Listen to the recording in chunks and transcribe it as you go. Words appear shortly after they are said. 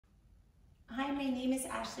my name is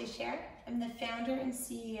Ashley Sher. I'm the founder and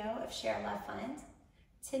CEO of ShareLove.Fund.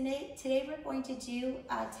 Today we're going to do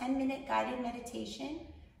a 10-minute guided meditation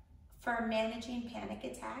for managing panic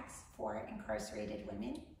attacks for incarcerated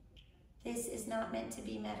women. This is not meant to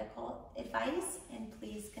be medical advice, and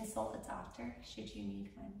please consult a doctor should you need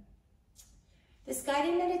one. This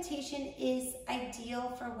guided meditation is ideal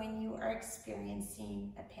for when you are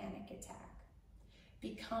experiencing a panic attack.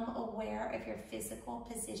 Become aware of your physical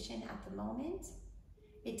position at the moment.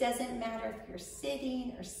 It doesn't matter if you're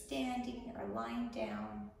sitting or standing or lying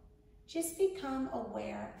down. Just become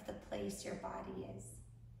aware of the place your body is.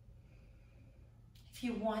 If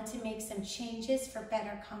you want to make some changes for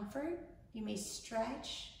better comfort, you may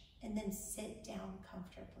stretch and then sit down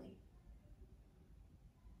comfortably.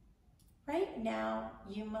 Right now,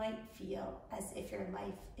 you might feel as if your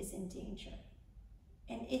life is in danger.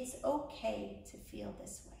 And it's okay to feel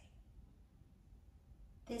this way.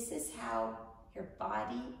 This is how your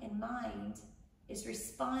body and mind is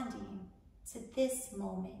responding to this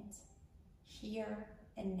moment, here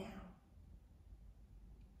and now.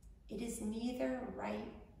 It is neither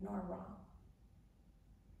right nor wrong.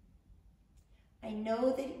 I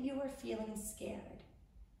know that you are feeling scared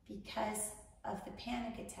because of the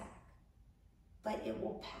panic attack, but it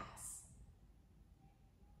will pass.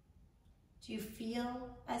 Do you feel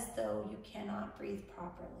as though you cannot breathe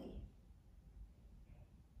properly?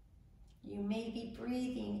 You may be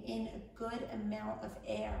breathing in a good amount of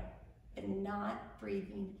air, but not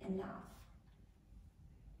breathing enough.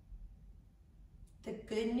 The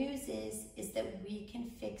good news is that we can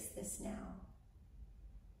fix this now.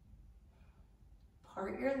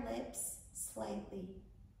 Part your lips slightly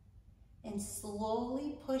and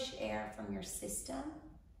slowly push air from your system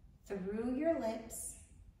through your lips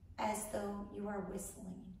as though you are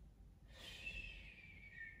whistling.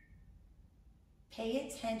 Pay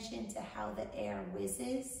attention to how the air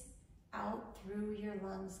whizzes out through your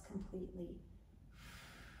lungs completely.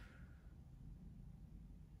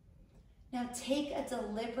 Now take a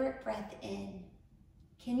deliberate breath in.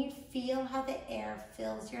 Can you feel how the air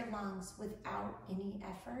fills your lungs without any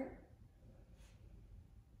effort?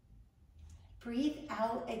 Breathe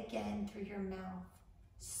out again through your mouth,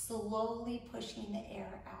 slowly pushing the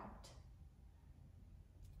air out.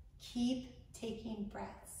 Keep taking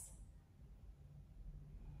breaths.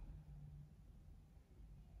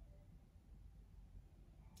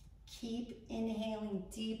 Keep inhaling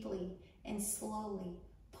deeply and slowly.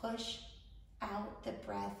 Push out the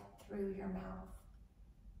breath through your mouth.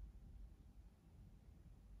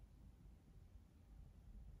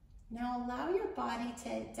 Now allow your body to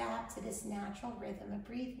adapt to this natural rhythm of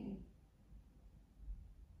breathing.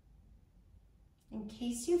 In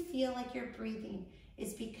case you feel like your breathing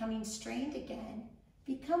is becoming strained again,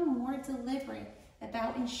 become more deliberate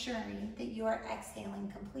about ensuring that you are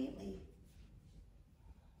exhaling completely.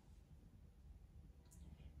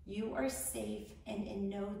 You are safe and in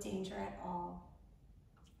no danger at all.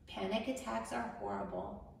 Panic attacks are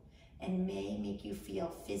horrible and may make you feel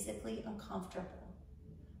physically uncomfortable,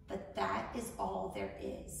 but that is all there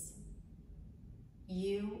is.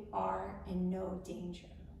 You are in no danger.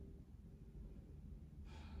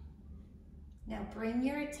 Now bring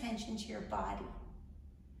your attention to your body.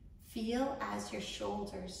 Feel as your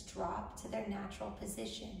shoulders drop to their natural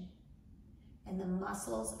position and the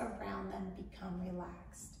muscles around them become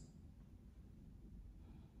relaxed.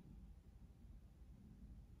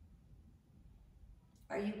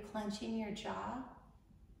 Are you clenching your jaw?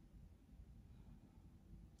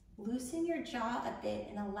 Loosen your jaw a bit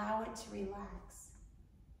and allow it to relax.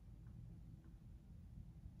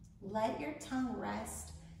 Let your tongue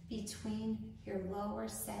rest between your lower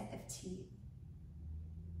set of teeth.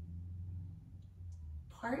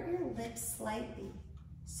 Part your lips slightly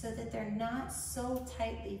so that they're not so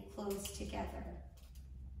tightly closed together.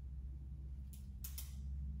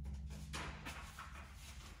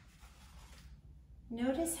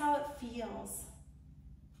 Notice how it feels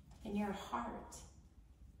in your heart.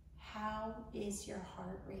 How is your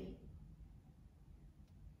heart rate?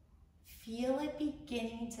 Feel it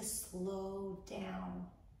beginning to slow down.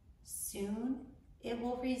 Soon, it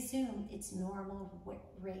will resume its normal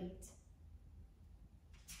rate.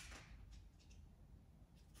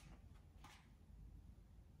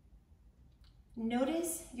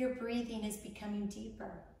 Notice your breathing is becoming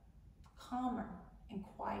deeper, calmer, and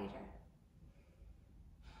quieter.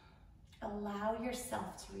 Allow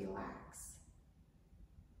yourself to relax.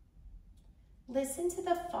 Listen to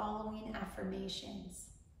the following affirmations.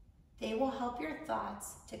 They will help your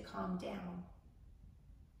thoughts to calm down.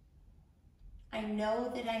 I know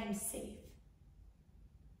that I am safe.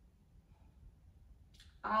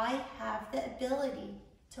 I have the ability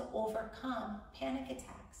to overcome panic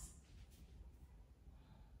attacks.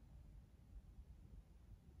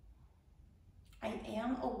 I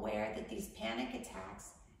am aware that these panic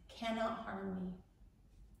attacks cannot harm me.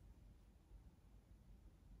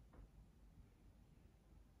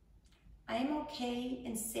 I am okay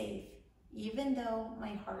and safe, even though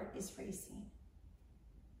my heart is racing.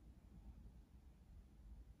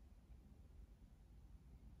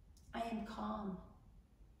 I am calm.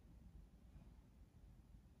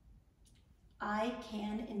 I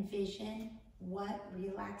can envision what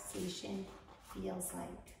relaxation feels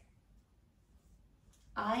like.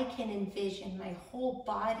 I can envision my whole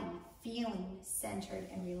body feeling centered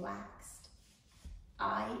and relaxed.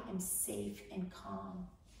 I am safe and calm.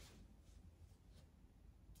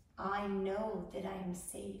 I know that I am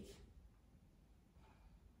safe.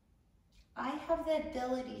 I have the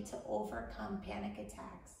ability to overcome panic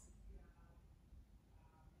attacks.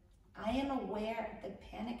 I am aware that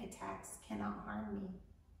panic attacks cannot harm me.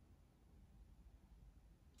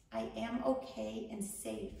 I am okay and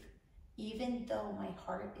safe, even though my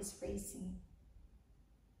heart is racing.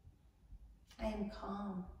 I am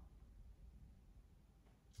calm.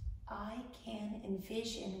 I can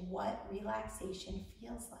envision what relaxation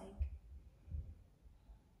feels like.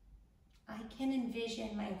 I can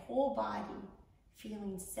envision my whole body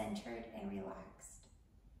feeling centered and relaxed.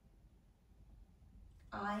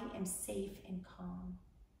 I am safe and calm.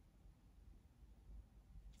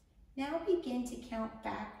 Now begin to count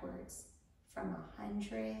backwards from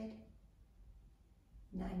 100,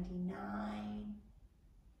 99,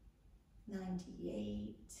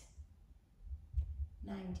 98,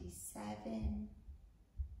 97,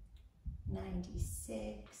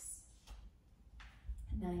 96,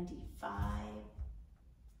 95,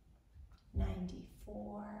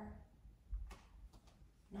 94,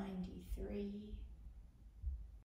 93,